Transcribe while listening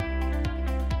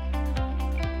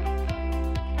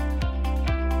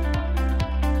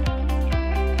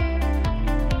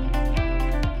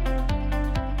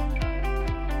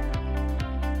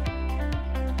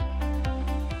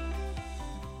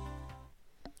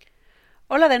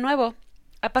Hola de nuevo.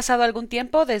 Ha pasado algún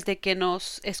tiempo desde que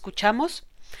nos escuchamos,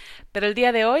 pero el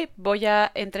día de hoy voy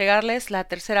a entregarles la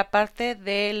tercera parte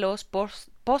de los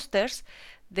pósters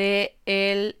de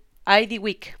el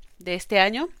IDWeek de este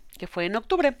año, que fue en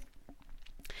octubre.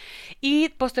 Y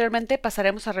posteriormente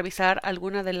pasaremos a revisar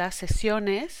algunas de las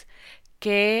sesiones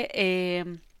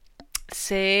que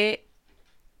se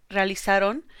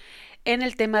realizaron en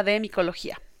el tema de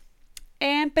micología.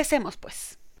 Empecemos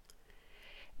pues.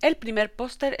 El primer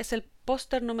póster es el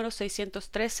póster número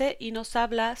 613 y nos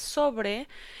habla sobre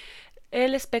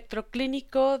el espectro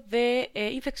clínico de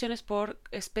infecciones por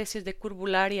especies de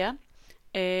curbularia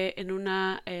en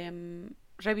una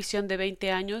revisión de 20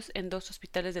 años en dos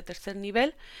hospitales de tercer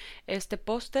nivel. Este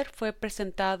póster fue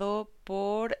presentado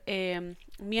por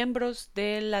miembros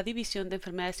de la División de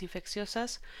Enfermedades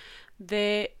Infecciosas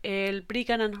del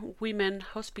Brigham and Women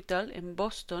Hospital en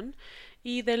Boston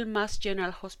y del Mass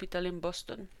General Hospital en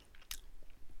Boston.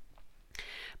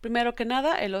 Primero que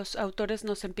nada, los autores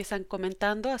nos empiezan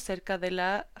comentando acerca de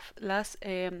las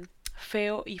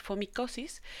feo y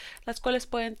fomicosis, las cuales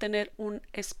pueden tener un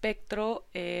espectro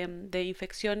de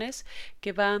infecciones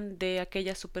que van de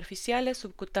aquellas superficiales,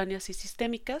 subcutáneas y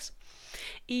sistémicas,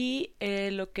 y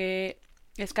lo que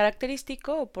es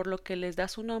característico o por lo que les da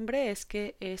su nombre es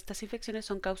que estas infecciones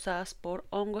son causadas por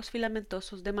hongos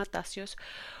filamentosos de matáceos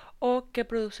o que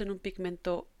producen un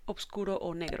pigmento oscuro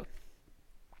o negro.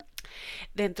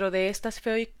 Dentro de estas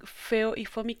feo y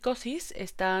fomicosis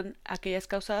están aquellas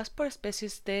causadas por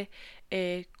especies de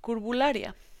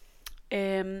curbularia.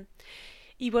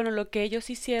 Y bueno, lo que ellos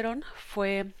hicieron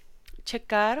fue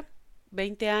checar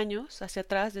 20 años hacia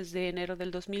atrás, desde enero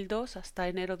del 2002 hasta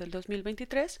enero del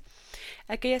 2023,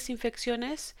 aquellas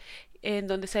infecciones en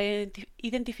donde se han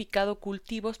identificado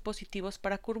cultivos positivos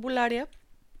para curbularia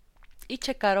y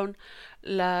checaron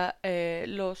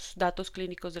los datos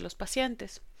clínicos de los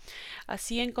pacientes.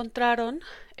 Así encontraron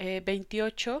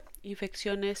 28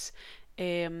 infecciones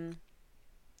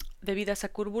debidas a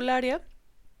curbularia.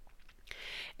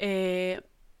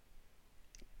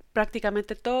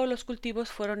 Prácticamente todos los cultivos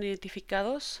fueron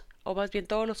identificados, o más bien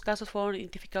todos los casos fueron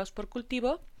identificados por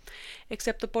cultivo,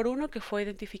 excepto por uno que fue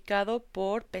identificado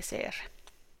por PCR.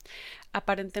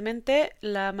 Aparentemente,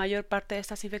 la mayor parte de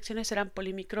estas infecciones eran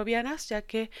polimicrobianas, ya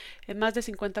que en más del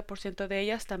 50% de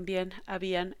ellas también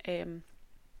habían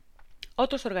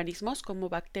otros organismos como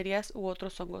bacterias u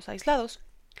otros hongos aislados.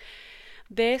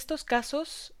 De estos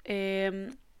casos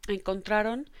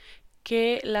encontraron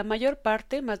que la mayor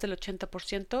parte, más del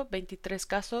 80%, 23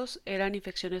 casos, eran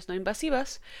infecciones no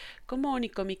invasivas, como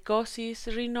onicomicosis,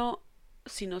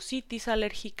 rinosinusitis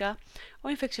alérgica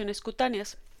o infecciones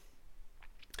cutáneas.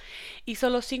 Y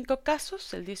solo 5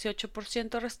 casos, el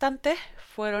 18% restante,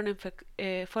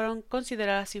 fueron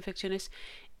consideradas infecciones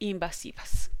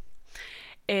invasivas.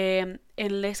 En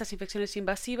esas infecciones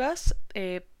invasivas,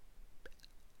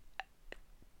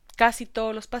 casi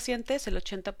todos los pacientes, el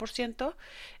 80%,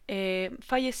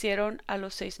 fallecieron a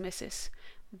los 6 meses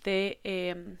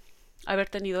de haber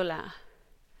tenido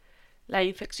la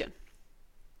infección.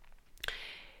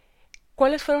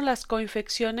 ¿Cuáles fueron las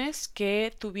coinfecciones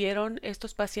que tuvieron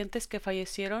estos pacientes que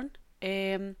fallecieron?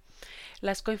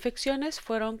 Las coinfecciones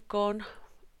fueron con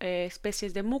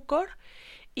especies de mucor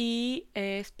y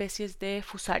especies de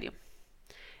fusarium.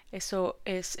 Eso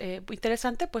es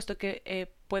interesante, puesto que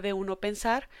puede uno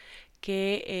pensar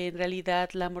que en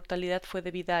realidad la mortalidad fue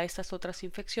debida a estas otras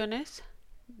infecciones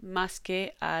más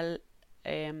que a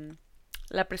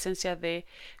la presencia de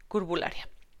curbularia.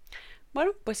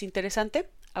 Bueno, pues interesante.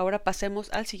 Ahora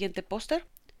pasemos al siguiente póster.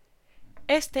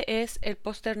 Este es el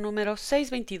póster número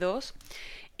 622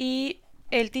 y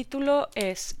el título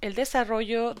es El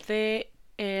desarrollo de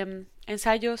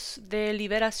ensayos de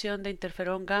liberación de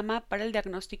interferón gamma para el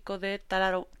diagnóstico de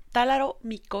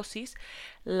talaromicosis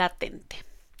latente.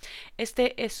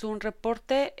 Este es un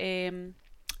reporte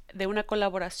de una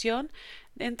colaboración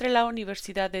entre la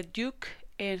Universidad de Duke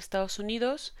en Estados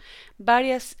Unidos,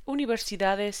 varias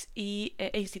universidades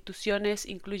e instituciones,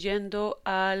 incluyendo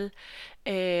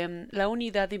la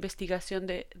unidad de investigación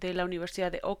de la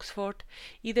Universidad de Oxford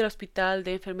y del Hospital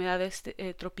de Enfermedades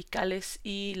Tropicales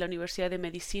y la Universidad de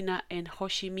Medicina en Ho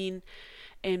Chi Minh,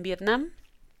 en Vietnam.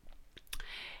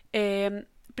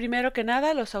 Primero que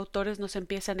nada, los autores nos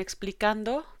empiezan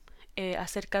explicando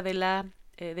acerca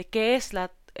de qué es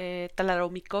la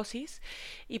talaromicosis,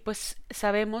 y pues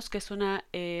sabemos que es una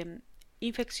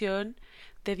infección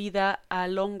debida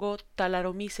al hongo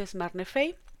Talaromyces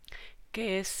marnefei,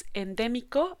 que es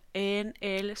endémico en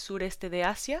el sureste de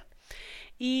Asia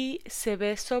y se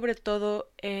ve sobre todo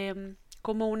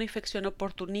como una infección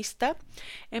oportunista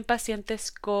en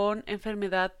pacientes con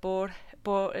enfermedad por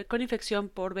con infección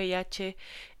por VIH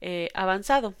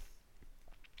avanzado.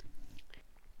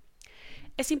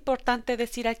 Es importante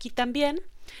decir aquí también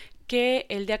que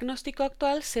el diagnóstico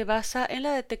actual se basa en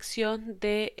la detección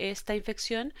de esta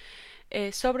infección,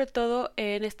 sobre todo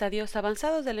en estadios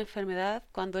avanzados de la enfermedad,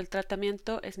 cuando el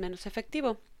tratamiento es menos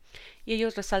efectivo. Y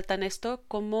ellos resaltan esto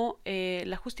como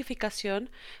la justificación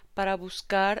para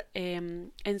buscar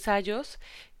ensayos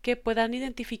que puedan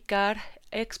identificar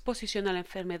exposición a la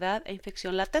enfermedad e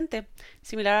infección latente,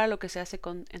 similar a lo que se hace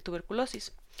en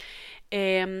tuberculosis.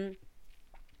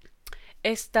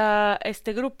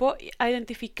 Este grupo ha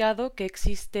identificado que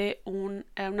existe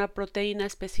una proteína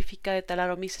específica de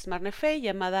Talaromyces marnefei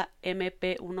llamada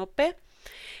MP1P,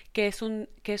 que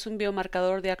es un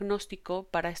biomarcador diagnóstico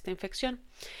para esta infección.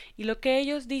 Y lo que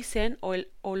ellos dicen,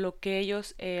 o lo que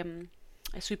ellos,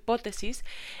 su hipótesis,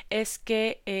 es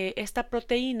que esta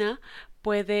proteína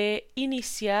puede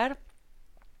iniciar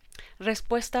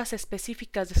respuestas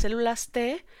específicas de células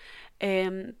T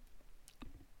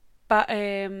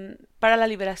para la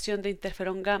liberación de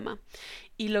interferón gamma.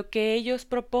 Y lo que ellos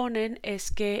proponen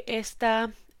es que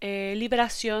esta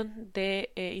liberación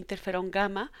de interferón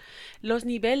gamma, los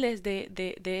niveles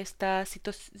de esta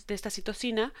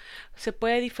citosina se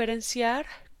puede diferenciar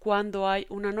cuando hay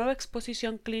una nueva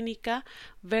exposición clínica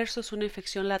versus una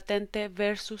infección latente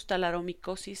versus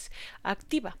talaromicosis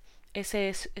activa. Esa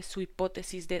es su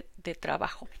hipótesis de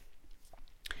trabajo.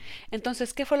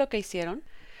 Entonces, ¿qué fue lo que hicieron?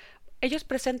 Ellos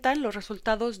presentan los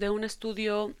resultados de un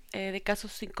estudio de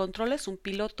casos sin controles, un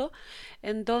piloto,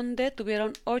 en donde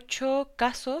tuvieron 8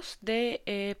 casos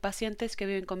de pacientes que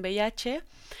viven con VIH,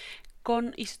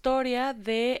 con historia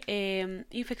de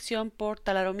infección por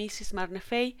Talaromyces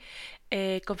marnefei,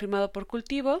 confirmado por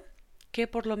cultivo, que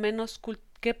por lo menos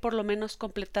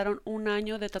completaron un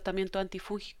año de tratamiento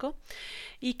antifúngico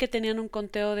y que tenían un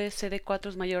conteo de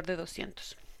CD4 mayor de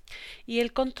 200. Y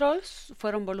el control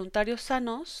fueron voluntarios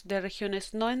sanos de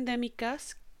regiones no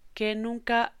endémicas que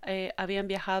nunca habían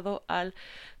viajado al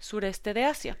sureste de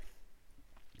Asia.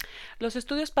 Los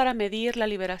estudios para medir la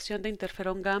liberación de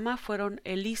interferón gamma fueron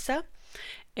ELISA,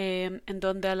 en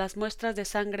donde a las muestras de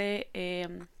sangre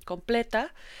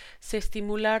completa se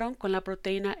estimularon con la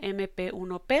proteína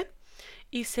MP1P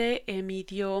y se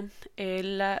midió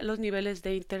los niveles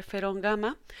de interferón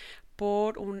gamma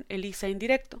por un ELISA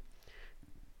indirecto.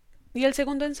 Y el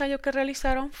segundo ensayo que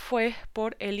realizaron fue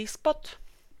por ELISpot,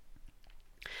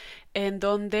 en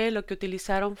donde lo que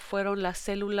utilizaron fueron las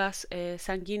células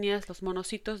sanguíneas, los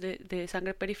monocitos de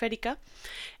sangre periférica,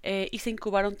 y se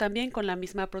incubaron también con la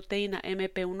misma proteína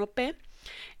MP1P,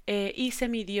 y se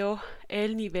midió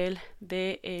el nivel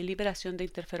de liberación de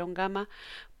interferón gamma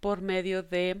por medio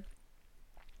de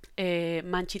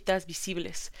manchitas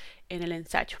visibles en el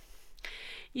ensayo.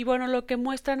 Y bueno, lo que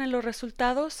muestran en los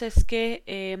resultados es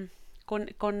que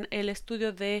con el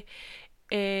estudio de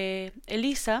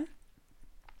ELISA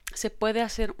se puede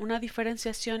hacer una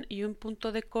diferenciación y un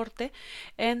punto de corte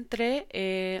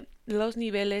entre los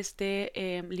niveles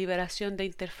de liberación de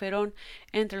interferón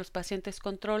entre los pacientes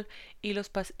control y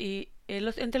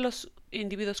entre los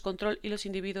individuos control y los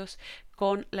individuos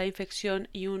con la infección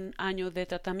y un año de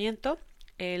tratamiento.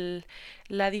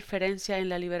 La diferencia en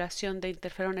la liberación de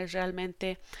interferón es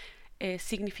realmente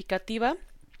significativa,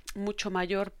 mucho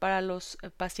mayor para los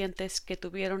pacientes que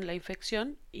tuvieron la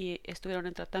infección y estuvieron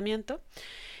en tratamiento,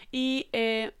 y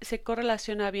se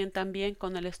correlaciona bien también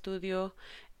con el estudio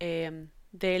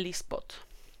de ELISpot.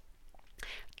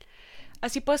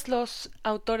 Así pues, los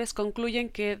autores concluyen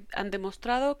que han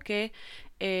demostrado que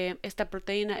esta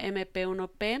proteína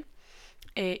MP1P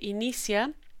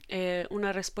inicia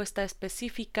una respuesta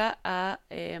específica a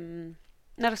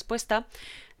una respuesta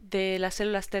de las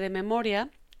células T de memoria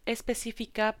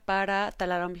específica para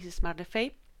Talaromyces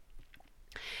marnefei,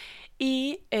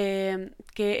 y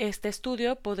que este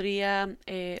estudio podría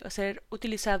ser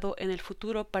utilizado en el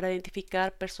futuro para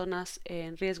identificar personas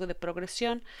en riesgo de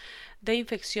progresión de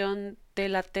infección T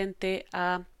latente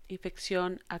a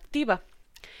infección activa,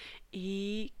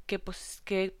 y que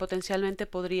potencialmente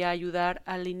podría ayudar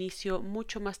al inicio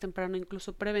mucho más temprano,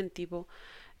 incluso preventivo,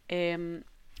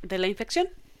 de la infección.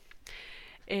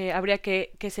 Habría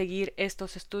que seguir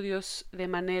estos estudios de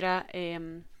manera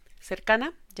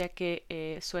cercana, ya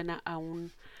que suena a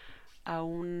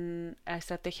una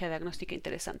estrategia diagnóstica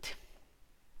interesante.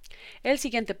 El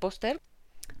siguiente póster.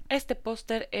 Este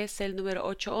póster es el número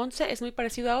 811, es muy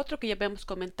parecido a otro que ya habíamos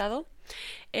comentado.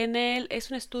 En él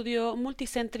es un estudio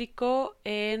multicéntrico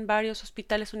en varios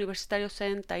hospitales universitarios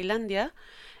en Tailandia,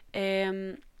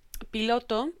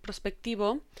 piloto,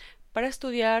 prospectivo, para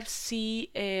estudiar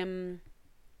si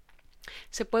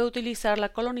Se puede utilizar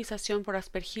la colonización por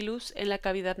Aspergillus en la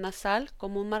cavidad nasal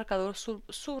como un marcador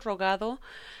subrogado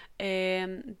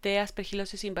de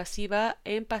aspergilosis invasiva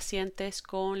en pacientes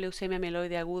con leucemia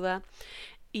mieloide aguda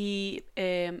y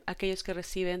aquellos que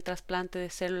reciben trasplante de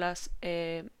células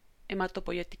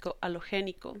hematopoyético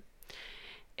halogénico.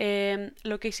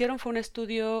 Lo que hicieron fue un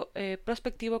estudio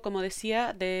prospectivo, como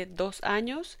decía, de 2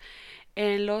 años,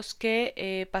 en los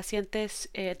que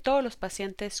todos los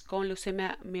pacientes con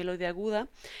leucemia mieloide aguda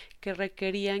que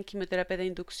requerían quimioterapia de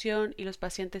inducción y los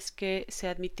pacientes que se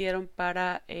admitieron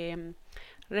para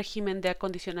régimen de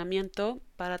acondicionamiento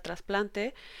para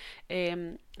trasplante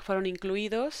fueron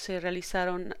incluidos. Se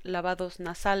realizaron lavados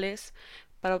nasales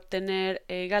para obtener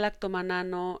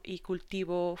galactomanano y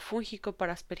cultivo fúngico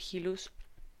para Aspergillus,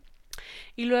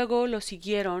 y luego lo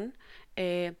siguieron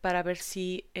para ver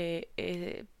si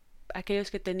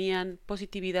aquellos que tenían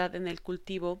positividad en el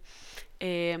cultivo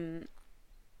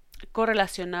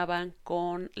correlacionaban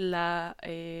con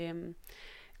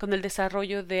con el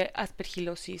desarrollo de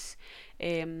aspergilosis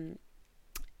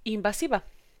invasiva.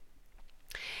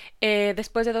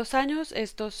 Después de 2 años,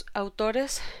 estos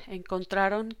autores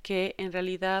encontraron que en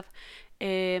realidad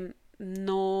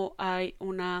no hay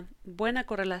una buena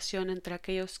correlación entre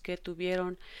aquellos que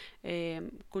tuvieron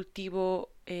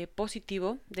cultivo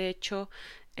positivo. De hecho,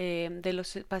 de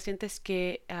los pacientes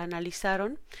que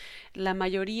analizaron, la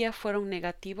mayoría fueron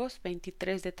negativos,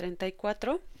 23 de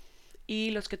 34,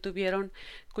 y los que tuvieron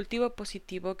cultivo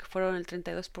positivo, que fueron el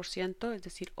 32%, es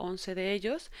decir, 11 de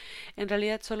ellos, en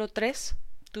realidad solo 3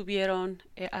 tuvieron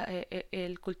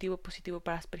el cultivo positivo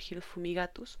para Aspergillus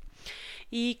fumigatus.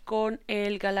 Y con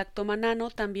el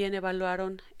galactomanano también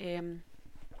evaluaron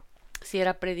si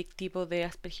era predictivo de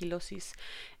aspergilosis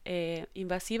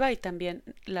invasiva, y también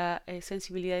la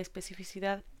sensibilidad y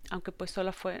especificidad, aunque pues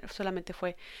solamente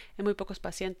fue en muy pocos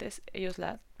pacientes. Ellos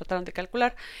la trataron de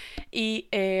calcular y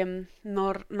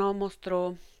no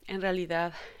mostró en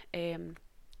realidad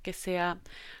que sea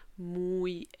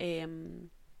muy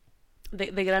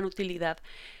de gran utilidad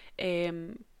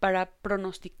para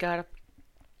pronosticar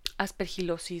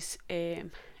aspergilosis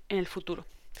en el futuro,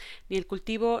 ni el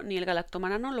cultivo ni el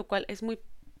galactomanano, lo cual es muy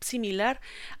similar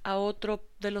a otro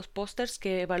de los pósters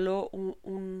que evaluó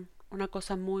una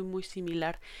cosa muy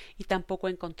similar, y tampoco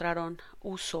encontraron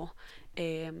uso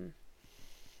en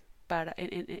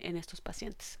estos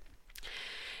pacientes.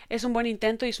 Es un buen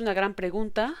intento y es una gran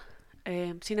pregunta.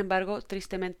 Sin embargo,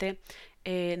 tristemente,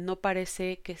 no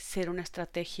parece que ser una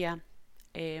estrategia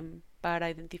para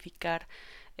identificar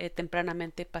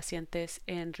tempranamente pacientes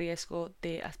en riesgo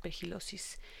de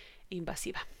aspergilosis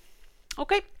invasiva.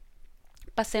 Ok,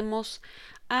 pasemos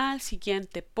al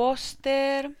siguiente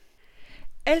póster.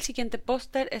 El siguiente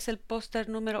póster es el póster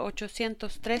número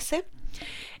 813.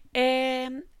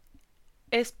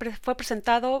 Fue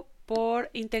presentado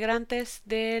por integrantes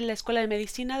de la Escuela de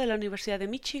Medicina de la Universidad de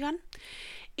Michigan,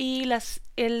 y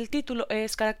el título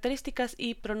es Características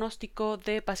y pronóstico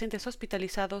de pacientes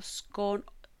hospitalizados con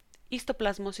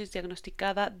histoplasmosis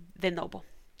diagnosticada de novo.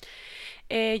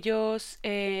 Ellos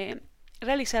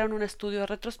realizaron un estudio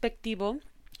retrospectivo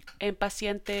en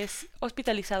pacientes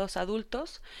hospitalizados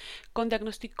adultos con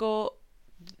diagnóstico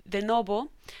de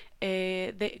novo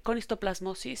con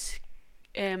histoplasmosis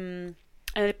en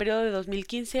el periodo de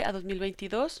 2015 a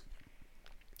 2022,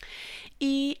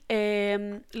 y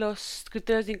los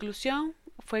criterios de inclusión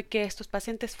fue que estos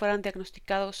pacientes fueran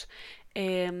diagnosticados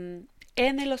en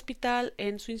el hospital,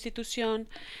 en su institución,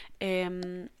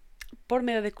 por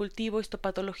medio de cultivo,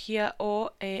 histopatología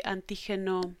o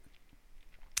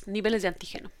niveles de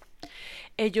antígeno.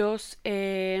 Ellos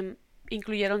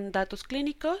incluyeron datos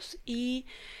clínicos y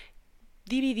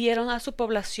dividieron a su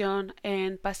población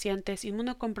en pacientes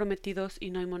inmunocomprometidos y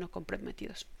no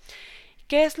inmunocomprometidos.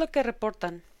 ¿Qué es lo que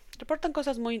reportan? Reportan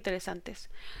cosas muy interesantes.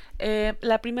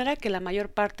 La primera, que la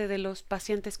mayor parte de los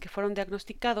pacientes que fueron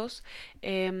diagnosticados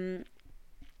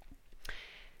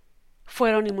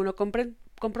fueron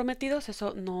inmunocomprometidos.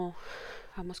 Eso no,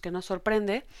 vamos, que no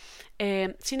sorprende.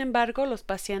 Sin embargo, los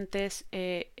pacientes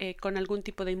con algún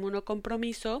tipo de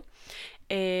inmunocompromiso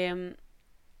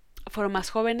fueron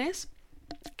más jóvenes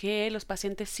que los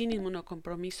pacientes sin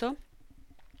inmunocompromiso.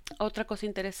 Otra cosa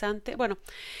interesante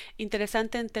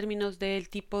en términos del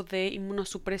tipo de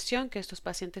inmunosupresión que estos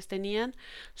pacientes tenían,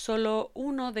 solo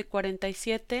 1 de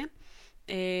 47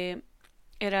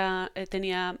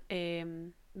 tenía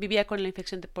vivía con la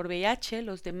infección por VIH.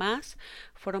 Los demás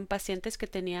fueron pacientes que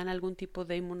tenían algún tipo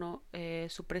de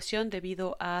inmunosupresión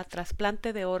debido a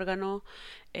trasplante de órgano,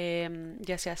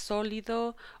 ya sea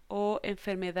sólido o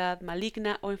enfermedad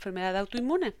maligna o enfermedad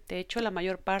autoinmune. De hecho, la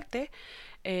mayor parte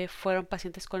fueron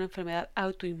pacientes con enfermedad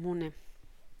autoinmune.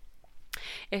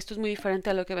 Esto es muy diferente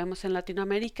a lo que vemos en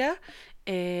Latinoamérica,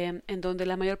 en donde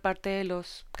la mayor parte de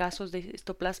los casos de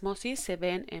histoplasmosis se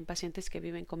ven en pacientes que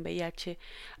viven con VIH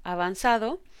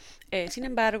avanzado. Sin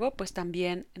embargo, pues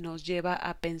también nos lleva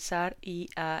a pensar y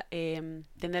a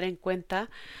tener en cuenta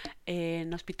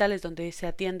en hospitales donde se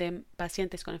atienden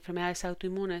pacientes con enfermedades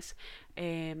autoinmunes,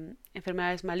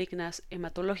 enfermedades malignas,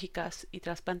 hematológicas y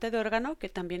trasplante de órgano, que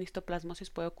también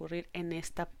histoplasmosis puede ocurrir en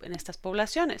estas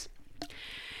poblaciones.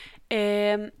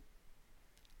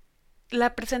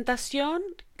 La presentación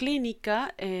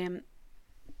clínica en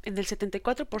el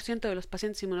 74% de los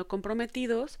pacientes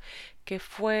inmunocomprometidos, que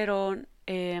fueron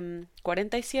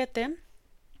 47,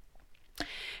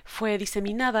 fue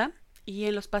diseminada, y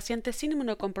en los pacientes sin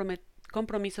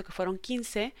inmunocompromiso, que fueron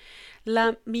 15,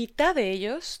 la mitad de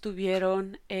ellos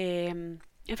tuvieron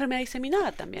enfermedad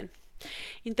diseminada también.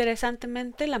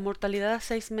 Interesantemente, la mortalidad a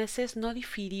 6 meses no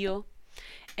difirió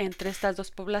entre estas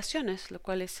dos poblaciones, lo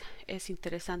cual es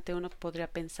interesante. Uno podría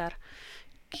pensar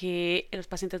que los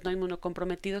pacientes no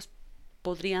inmunocomprometidos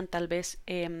podrían tal vez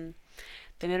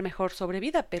tener mejor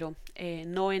sobrevida, pero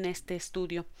no en este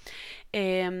estudio.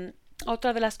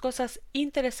 Otra de las cosas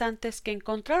interesantes que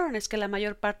encontraron es que la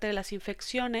mayor parte de las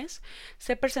infecciones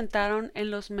se presentaron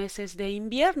en los meses de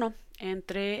invierno,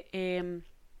 entre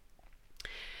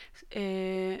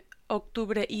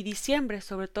octubre y diciembre.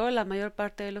 Sobre todo, la mayor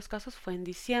parte de los casos fue en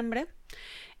diciembre.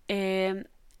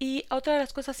 Y otra de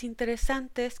las cosas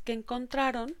interesantes que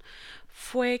encontraron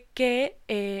fue que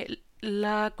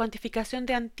la cuantificación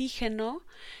de antígeno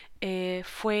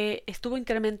estuvo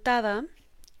incrementada,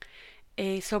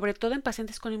 sobre todo en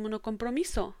pacientes con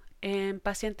inmunocompromiso. En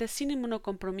pacientes sin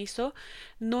inmunocompromiso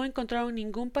no encontraron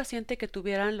ningún paciente que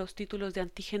tuvieran los títulos de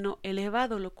antígeno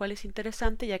elevado, lo cual es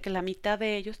interesante, ya que la mitad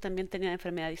de ellos también tenían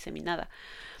enfermedad diseminada.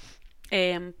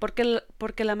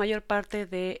 Porque la mayor parte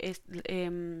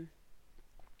de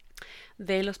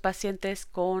los pacientes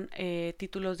con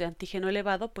títulos de antígeno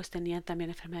elevado pues tenían también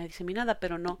enfermedad diseminada,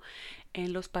 pero no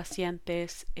en los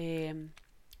pacientes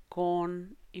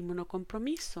con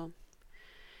inmunocompromiso.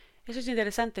 Eso es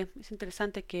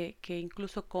interesante que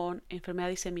incluso con enfermedad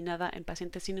diseminada en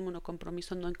pacientes sin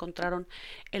inmunocompromiso no encontraron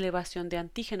elevación de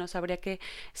antígenos. Habría que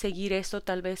seguir esto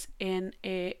tal vez en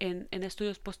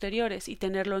estudios posteriores y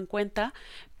tenerlo en cuenta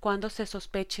cuando se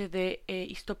sospeche de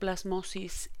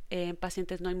histoplasmosis en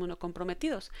pacientes no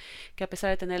inmunocomprometidos, que a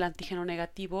pesar de tener el antígeno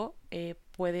negativo,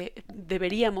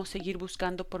 deberíamos seguir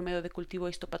buscando por medio de cultivo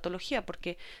de histopatología,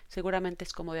 porque seguramente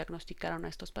es como diagnosticaron a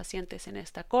estos pacientes en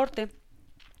esta corte.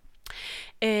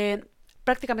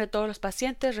 Prácticamente todos los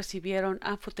pacientes recibieron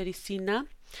anfotericina,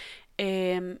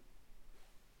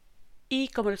 y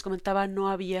como les comentaba,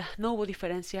 no hubo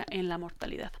diferencia en la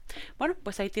mortalidad. Bueno,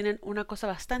 pues ahí tienen una cosa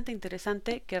bastante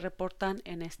interesante que reportan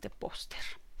en este póster.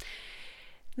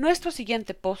 Nuestro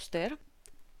siguiente póster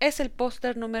es el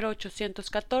póster número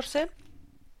 814.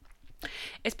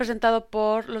 Es presentado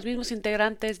por los mismos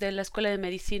integrantes de la Escuela de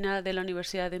Medicina de la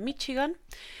Universidad de Michigan,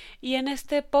 y en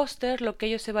este póster lo que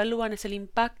ellos evalúan es el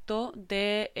impacto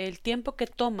del tiempo que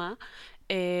toma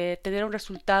tener un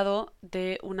resultado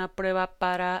de una prueba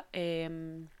para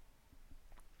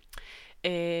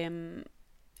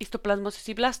histoplasmosis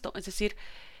y blasto, es decir,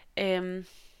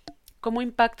 cómo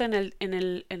impacta en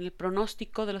el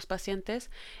pronóstico de los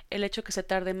pacientes el hecho que se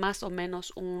tarde más o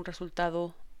menos un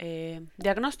resultado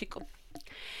diagnóstico.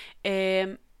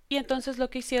 Y entonces lo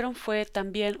que hicieron fue,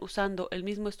 también usando el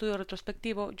mismo estudio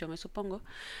retrospectivo, yo me supongo,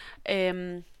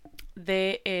 el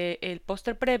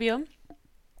póster previo,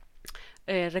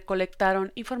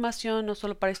 recolectaron información no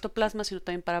solo para histoplasma, sino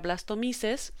también para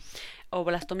blastomices o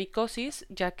blastomicosis,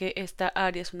 ya que esta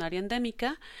área es un área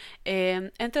endémica.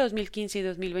 Entre 2015 y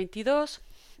 2022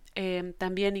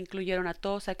 también incluyeron a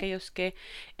todos aquellos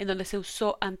en donde se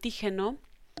usó antígeno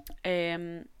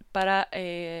para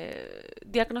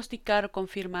diagnosticar o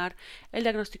confirmar el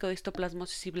diagnóstico de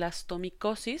histoplasmosis y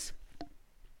blastomicosis.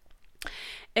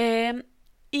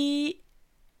 Y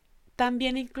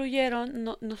también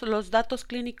incluyeron los datos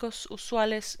clínicos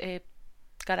usuales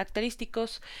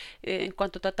característicos en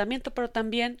cuanto a tratamiento, pero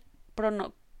también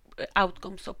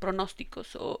outcomes o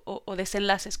pronósticos o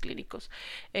desenlaces clínicos.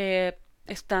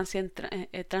 estancia en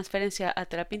transferencia a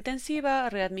terapia intensiva,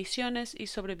 readmisiones y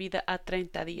sobrevida a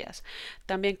 30 días.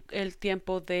 También el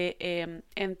tiempo de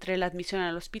entre la admisión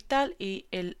al hospital y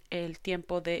el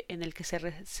tiempo en el que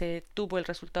se tuvo el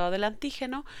resultado del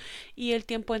antígeno, y el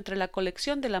tiempo entre la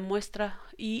colección de la muestra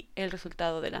y el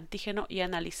resultado del antígeno, y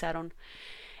analizaron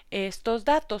estos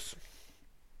datos.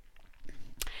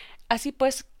 Así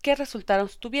pues, ¿qué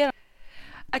resultados tuvieron?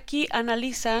 Aquí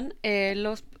analizan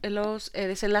los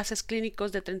desenlaces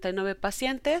clínicos de 39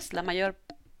 pacientes, la mayor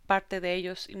parte de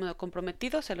ellos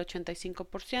inmunocomprometidos, el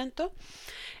 85%,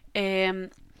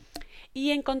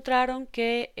 y encontraron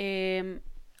que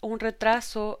un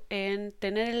retraso en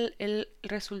tener el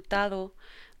resultado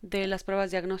de las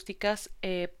pruebas diagnósticas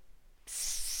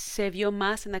se vio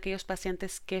más en aquellos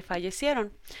pacientes que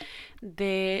fallecieron.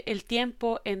 El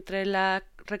tiempo entre la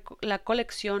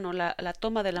colección o la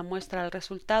toma de la muestra al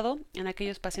resultado en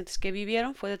aquellos pacientes que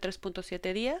vivieron fue de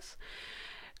 3.7 días,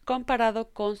 comparado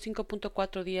con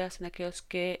 5.4 días en aquellos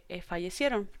que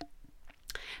fallecieron.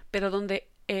 Pero donde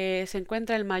se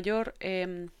encuentra la mayor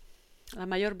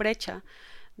brecha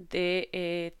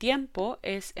de tiempo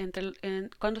es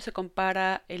cuando se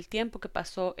compara el tiempo que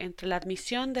pasó entre la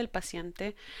admisión del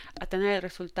paciente a tener el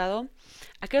resultado.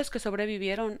 Aquellos que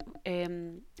sobrevivieron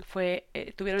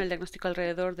tuvieron el diagnóstico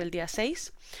alrededor del día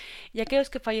 6, y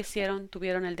aquellos que fallecieron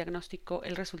tuvieron el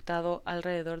resultado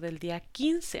alrededor del día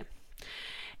 15.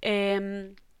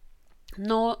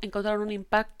 No encontraron un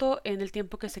impacto en el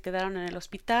tiempo que se quedaron en el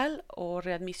hospital, o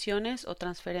readmisiones o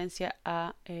transferencia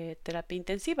a terapia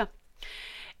intensiva.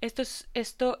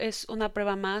 Esto es una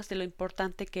prueba más de lo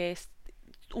importante que es,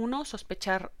 uno,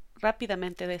 sospechar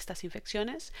rápidamente de estas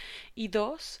infecciones, y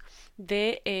dos,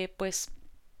 de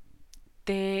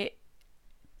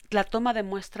la toma de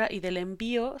muestra y del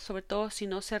envío, sobre todo si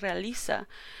no se realiza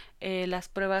las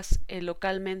pruebas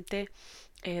localmente,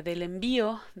 del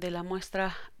envío de la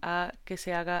muestra a que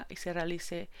se haga y se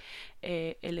realice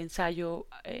el ensayo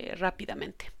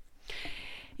rápidamente.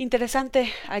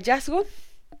 Interesante hallazgo.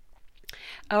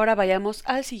 Ahora vayamos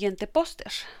al siguiente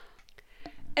póster.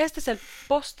 Este es el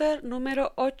póster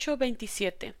número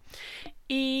 827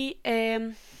 y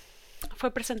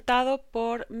fue presentado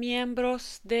por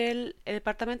miembros del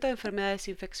Departamento de Enfermedades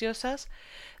Infecciosas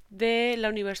de la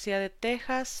Universidad de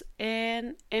Texas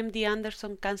en MD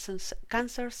Anderson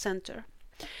Cancer Center.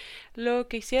 Lo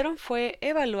que hicieron fue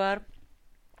evaluar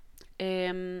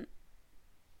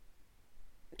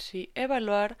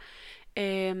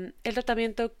el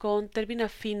tratamiento con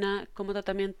terbinafina como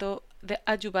tratamiento de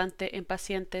adyuvante en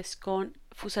pacientes con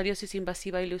fusariosis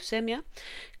invasiva y leucemia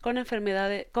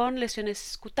con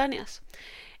lesiones cutáneas.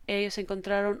 Ellos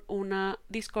encontraron una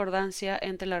discordancia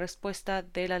entre la respuesta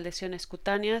de las lesiones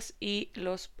cutáneas y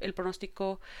el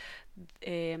pronóstico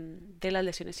de las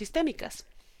lesiones sistémicas.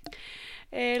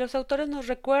 Los autores nos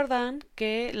recuerdan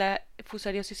que la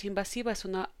fusariosis invasiva es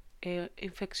una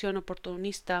infección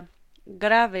oportunista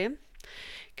grave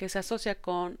que se asocia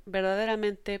con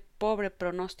verdaderamente pobre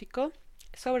pronóstico,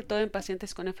 sobre todo en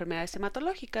pacientes con enfermedades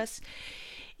hematológicas,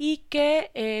 y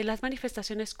que las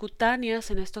manifestaciones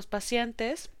cutáneas en estos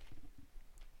pacientes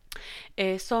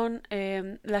son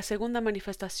la segunda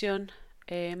manifestación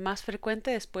más frecuente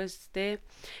después de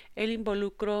el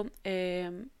involucro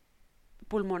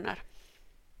pulmonar.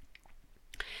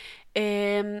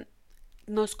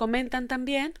 Nos comentan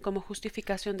también, como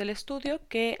justificación del estudio,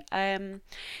 que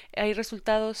hay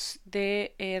resultados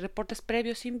de reportes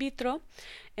previos in vitro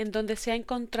en donde se ha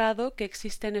encontrado que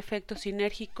existen efectos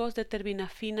sinérgicos de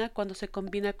terbinafina cuando se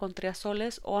combina con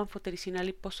triazoles o anfotericina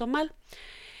liposomal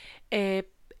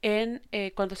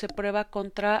cuando se prueba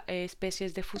contra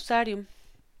especies de fusarium.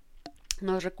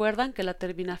 Nos recuerdan que la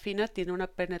terbinafina tiene una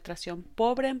penetración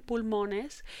pobre en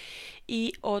pulmones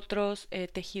y otros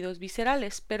tejidos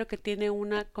viscerales, pero que tiene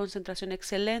una concentración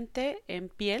excelente en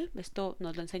piel. Esto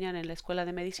nos lo enseñan en la escuela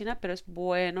de medicina, pero es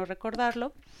bueno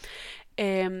recordarlo.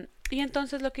 Y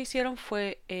entonces lo que hicieron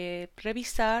fue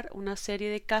revisar una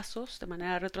serie de casos de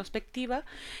manera retrospectiva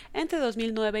entre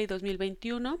 2009 y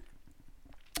 2021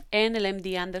 en el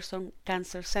MD Anderson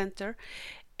Cancer Center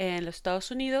en los Estados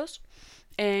Unidos.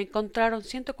 Encontraron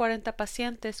 140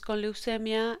 pacientes con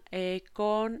leucemia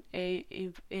con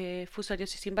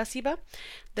fusariosis invasiva,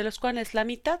 de los cuales la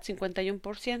mitad,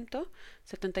 51%,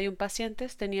 71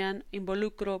 pacientes, tenían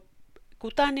involucro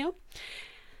cutáneo,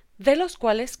 de los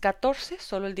cuales 14,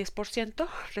 solo el 10%,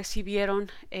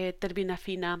 recibieron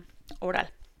terbinafina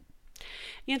oral.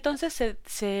 Y entonces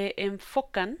se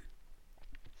enfocan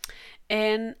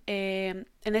en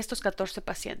estos 14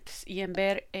 pacientes y en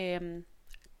ver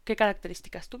qué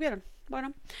características tuvieron.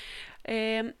 Bueno,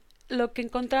 lo que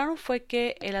encontraron fue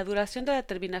que la duración de la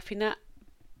terbinafina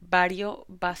varió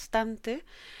bastante,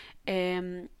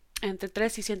 entre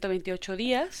 3 y 128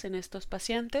 días en estos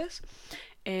pacientes.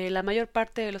 La mayor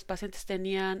parte de los pacientes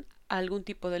tenían algún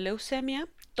tipo de leucemia,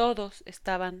 todos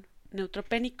estaban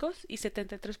neutropénicos y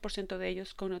 73% de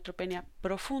ellos con neutropenia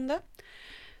profunda.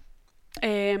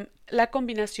 La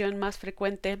combinación más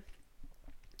frecuente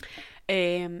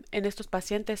en estos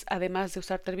pacientes, además de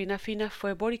usar terbinafina,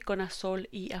 fue voriconazol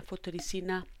y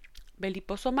anfotericina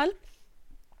B-liposomal.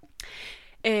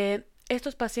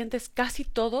 Estos pacientes casi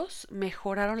todos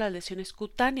mejoraron las lesiones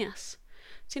cutáneas.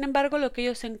 Sin embargo, lo que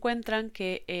ellos encuentran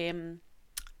que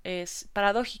es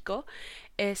paradójico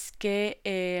es que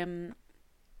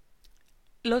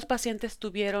los pacientes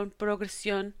tuvieron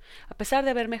progresión, a pesar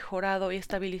de haber mejorado y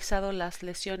estabilizado las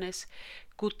lesiones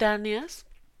cutáneas.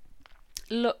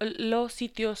 Los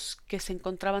sitios que se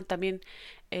encontraban también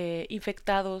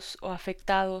infectados o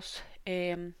afectados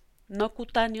no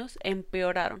cutáneos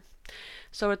empeoraron,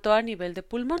 sobre todo a nivel de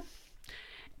pulmón,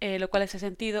 lo cual hace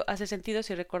sentido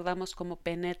si recordamos cómo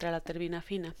penetra la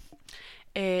terbinafina.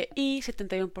 Y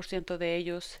 71% de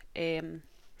ellos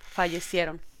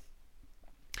fallecieron.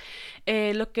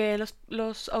 Lo que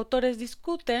los autores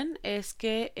discuten es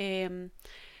que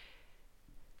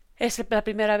es la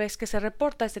primera vez que se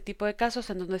reporta este tipo de casos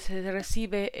en donde se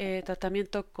recibe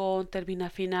tratamiento con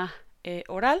terbinafina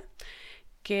oral,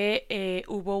 que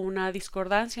hubo una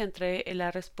discordancia entre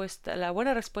la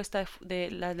buena respuesta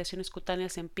de las lesiones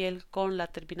cutáneas en piel con la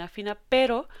terbinafina,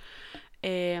 pero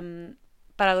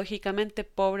paradójicamente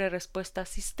pobre respuesta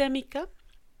sistémica.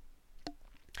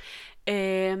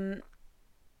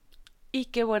 Y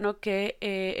que bueno que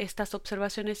estas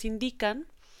observaciones indican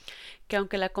que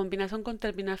aunque la combinación con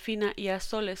terbinafina y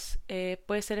azoles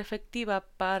puede ser efectiva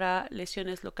para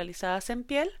lesiones localizadas en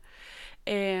piel,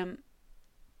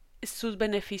 sus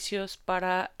beneficios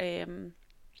para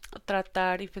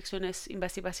tratar infecciones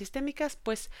invasivas sistémicas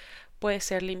pues puede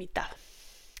ser limitado.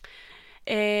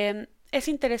 Es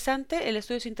interesante, el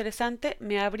estudio es interesante,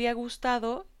 me habría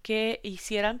gustado que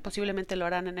hicieran, posiblemente lo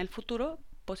harán en el futuro,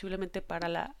 posiblemente para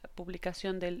la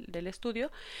publicación del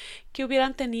estudio, que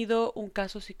hubieran tenido un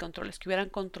casos y controles, que hubieran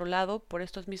controlado por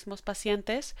estos mismos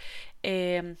pacientes,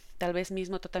 tal vez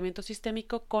mismo tratamiento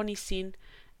sistémico con y sin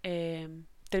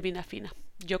terbinafina.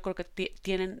 Yo creo que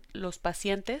tienen los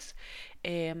pacientes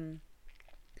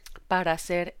para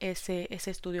hacer ese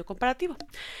estudio comparativo.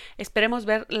 Esperemos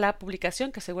ver la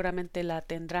publicación, que seguramente la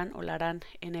tendrán o la harán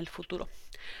en el futuro.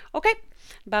 Ok,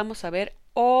 vamos a ver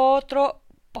otro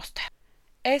póster.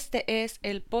 Este es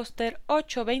el póster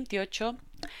 828.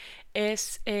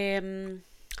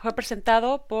 Fue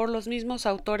presentado por los mismos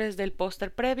autores del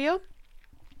póster previo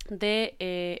de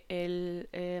el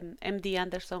MD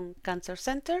Anderson Cancer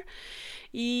Center,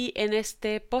 y en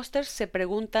este póster se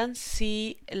preguntan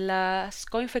si las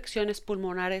coinfecciones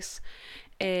pulmonares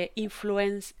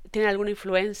tienen alguna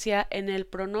influencia en el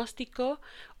pronóstico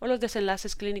o los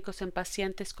desenlaces clínicos en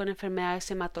pacientes con enfermedades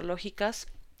hematológicas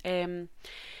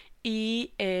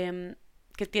y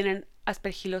que tienen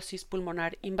aspergilosis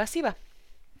pulmonar invasiva.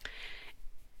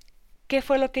 ¿Qué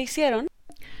fue lo que hicieron?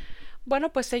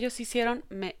 Bueno, pues ellos hicieron,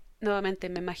 nuevamente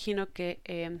me imagino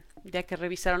que ya que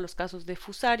revisaron los casos de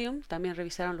Fusarium, también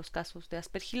revisaron los casos de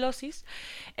aspergilosis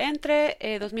entre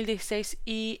 2016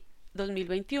 y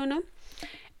 2021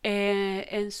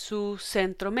 en su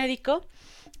centro médico,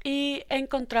 y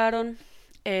encontraron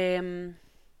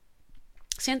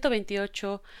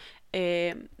 128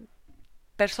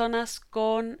 personas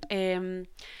con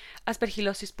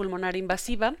aspergilosis pulmonar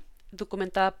invasiva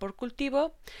documentada por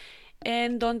cultivo,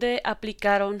 en donde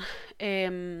aplicaron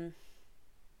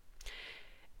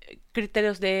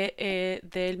criterios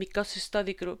del Mycosis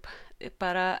Study Group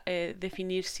para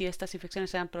definir si estas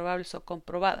infecciones eran probables o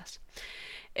comprobadas.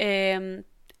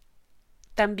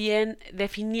 También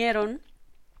definieron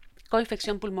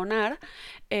coinfección pulmonar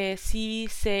si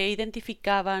se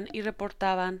identificaban y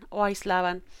reportaban o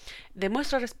aislaban de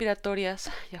muestras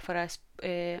respiratorias, ya fuera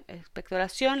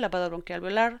expectoración, lavado bronquial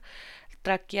alveolar,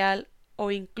 traqueal o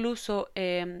incluso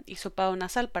hisopado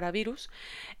nasal para virus,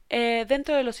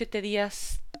 dentro de los 7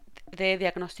 días de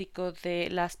diagnóstico de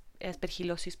la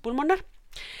aspergilosis pulmonar.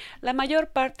 La mayor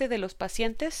parte de los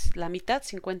pacientes, la mitad,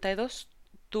 52,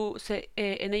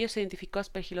 en ellos se identificó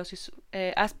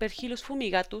Aspergillus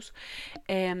fumigatus,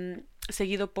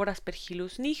 seguido por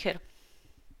Aspergillus niger.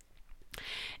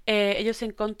 Ellos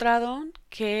encontraron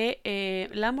que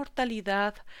la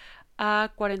mortalidad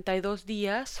a 42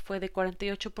 días fue de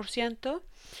 48%,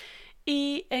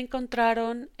 y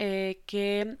encontraron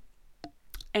que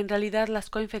en realidad las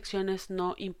coinfecciones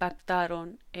no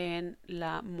impactaron en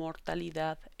la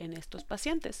mortalidad en estos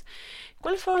pacientes.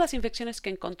 ¿Cuáles fueron las infecciones que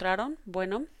encontraron?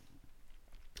 Bueno,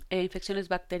 infecciones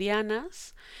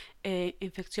bacterianas,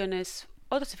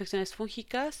 otras infecciones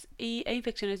fúngicas e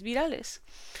infecciones virales.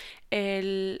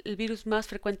 El virus más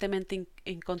frecuentemente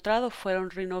encontrado fueron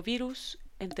rinovirus,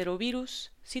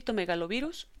 enterovirus,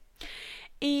 citomegalovirus,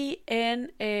 y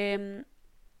en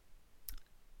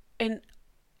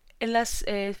las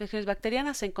infecciones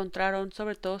bacterianas se encontraron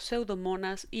sobre todo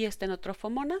pseudomonas y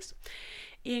estenotrofomonas.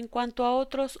 Y en cuanto a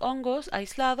otros hongos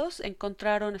aislados,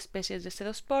 encontraron especies de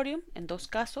Pseudosporium en 2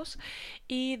 casos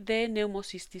y de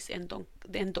Pneumocystis en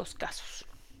 2 casos.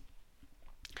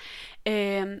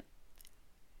 En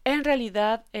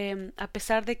realidad, a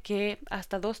pesar de que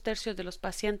hasta 2/3 de los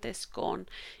pacientes con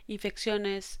infección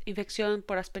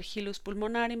por Aspergillus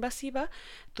pulmonar invasiva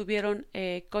tuvieron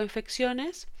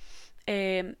coinfecciones,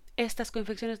 estas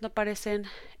coinfecciones no parecen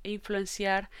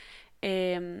influenciar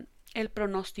el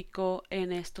pronóstico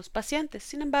en estos pacientes.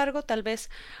 Sin embargo, tal vez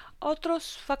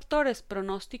otros factores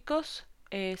pronósticos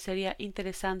sería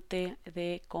interesante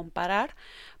de comparar.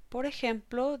 Por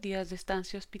ejemplo, días de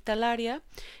estancia hospitalaria,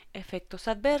 efectos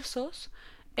adversos,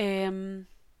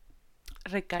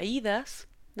 recaídas,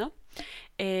 ¿no?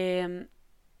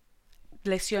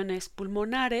 Lesiones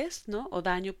pulmonares, ¿no? O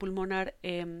daño pulmonar,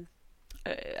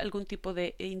 algún tipo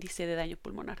de índice de daño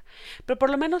pulmonar. Pero por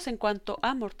lo menos en cuanto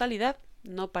a mortalidad,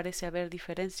 no parece haber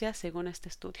diferencia según este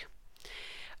estudio.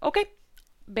 Ok,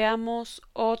 veamos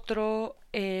otro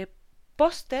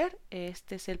póster.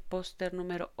 Este es el póster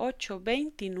número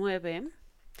 829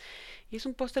 y es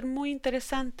un póster muy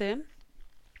interesante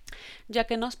ya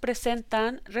que nos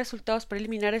presentan resultados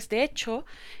preliminares. De hecho,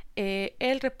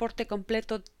 el reporte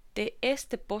completo de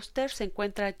este póster se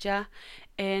encuentra ya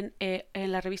en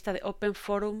la revista de Open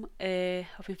Forum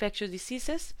of Infectious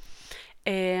Diseases,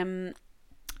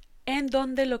 en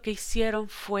donde lo que hicieron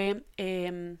fue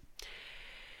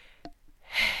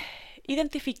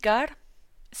identificar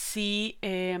si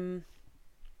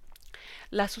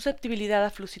la susceptibilidad a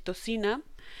flucitocina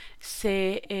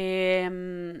se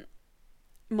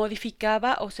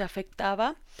modificaba o se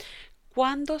afectaba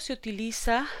cuando se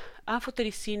utiliza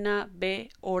anfotericina B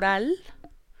oral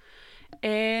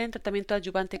en tratamiento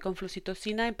adyuvante con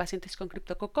flucitocina en pacientes con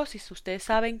criptococosis. Ustedes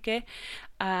saben que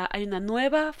hay una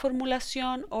nueva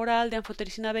formulación oral de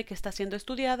anfotericina B que está siendo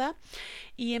estudiada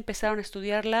y empezaron a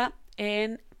estudiarla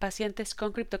en pacientes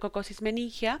con criptococosis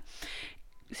meningia,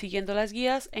 siguiendo las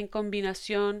guías en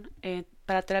combinación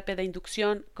para terapia de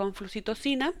inducción con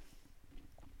flucitocina.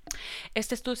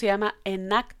 Este estudio se llama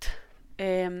ENACT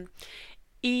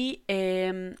y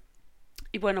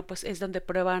bueno, pues es donde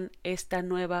prueban esta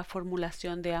nueva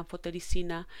formulación de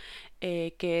anfotericina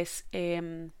que es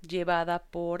llevada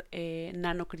por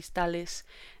nanocristales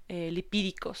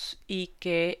lipídicos y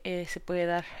que se puede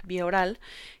dar vía oral,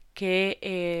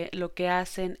 que lo que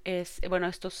hacen es, bueno,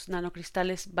 estos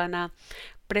nanocristales van a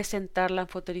presentar la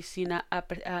anfotericina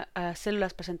a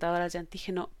células presentadoras de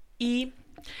antígeno y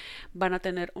van a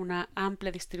tener una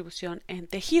amplia distribución en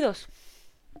tejidos.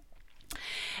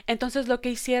 Entonces lo que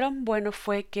hicieron, bueno,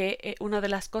 fue que una de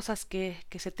las cosas que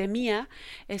se temía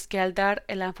es que al dar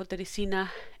la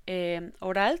anfotericina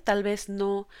oral tal vez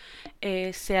no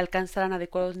se alcanzaran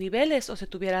adecuados niveles o se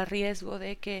tuviera riesgo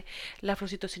de que la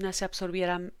flucitocina se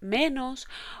absorbiera menos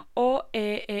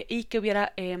y que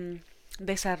hubiera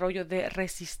desarrollo de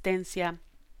resistencia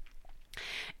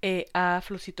a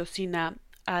flucitocina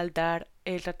al dar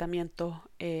el tratamiento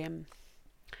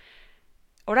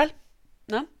oral,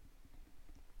 ¿no?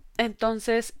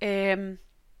 Entonces,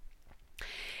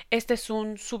 este es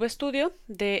un subestudio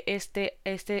de este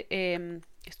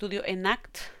estudio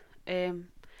ENACT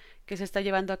que se está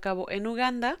llevando a cabo en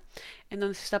Uganda, en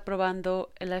donde se está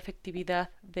probando la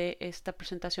efectividad de esta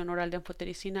presentación oral de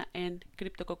anfotericina en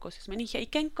criptococosis meningia. ¿Y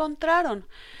qué encontraron?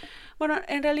 Bueno,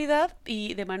 en realidad,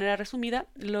 y de manera resumida,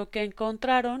 lo que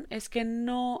encontraron es que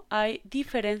no hay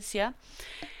diferencia,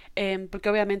 porque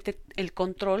obviamente el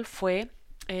control fue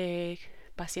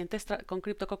pacientes con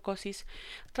criptococosis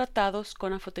tratados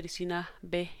con anfotericina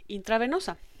B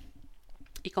intravenosa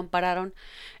y compararon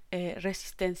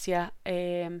resistencia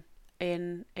en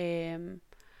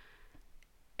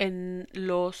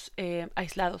los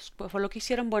aislados. Pues fue lo que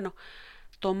hicieron, bueno,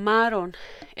 tomaron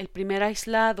el primer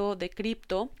aislado de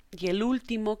cripto y el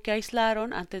último que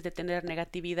aislaron antes de tener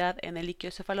negatividad en el líquido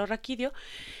cefalorraquídeo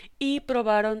y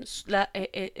probaron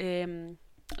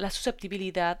la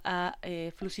susceptibilidad a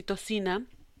flucitocina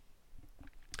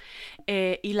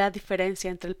y la diferencia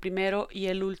entre el primero y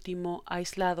el último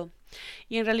aislado.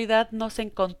 Y en realidad no se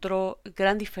encontró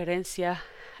gran diferencia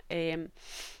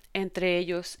entre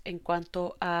ellos en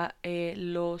cuanto a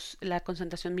la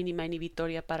concentración mínima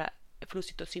inhibitoria para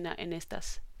flucitocina en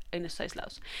estos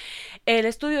aislados. El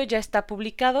estudio ya está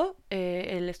publicado,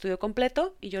 el estudio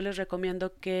completo, y yo les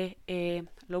recomiendo que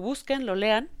lo busquen, lo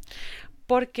lean,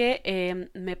 porque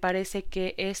me parece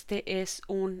que este es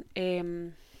un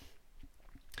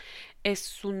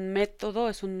método,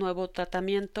 es un nuevo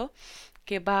tratamiento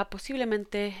que va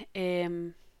posiblemente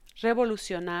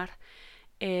revolucionar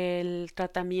el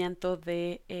tratamiento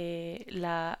de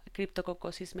la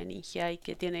criptococosis meningiae,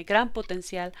 que tiene gran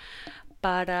potencial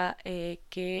para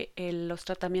que los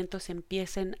tratamientos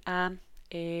empiecen a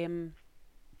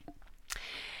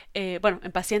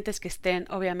en pacientes que estén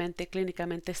obviamente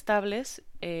clínicamente estables,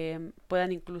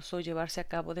 puedan incluso llevarse a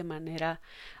cabo de manera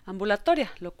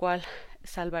ambulatoria, lo cual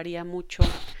salvaría mucho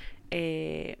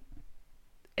en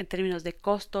términos de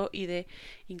costo y de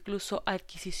incluso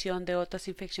adquisición de otras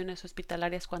infecciones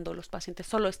hospitalarias cuando los pacientes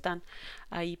solo están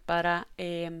ahí para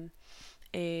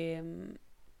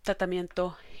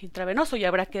tratamiento intravenoso. Y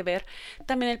habrá que ver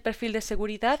también el perfil de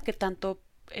seguridad, que tanto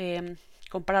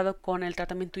comparado con el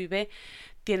tratamiento IV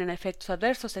tienen efectos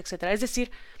adversos, etcétera. Es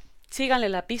decir, síganle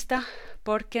la pista,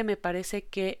 porque me parece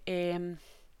que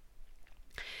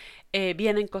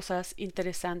vienen cosas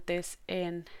interesantes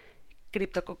en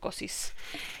criptococosis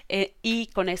y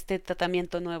con este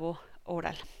tratamiento nuevo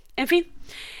oral. En fin,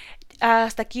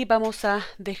 hasta aquí vamos a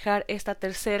dejar esta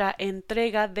tercera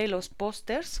entrega de los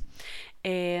pósters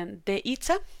de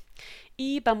ITSA,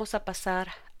 y vamos a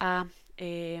pasar a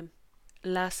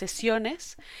las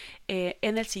sesiones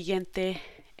en el siguiente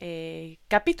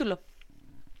capítulo.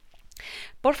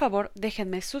 Por favor,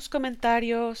 déjenme sus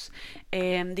comentarios,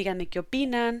 díganme qué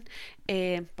opinan,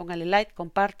 pónganle like,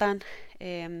 compartan,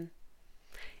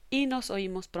 y nos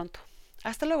oímos pronto.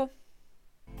 Hasta luego.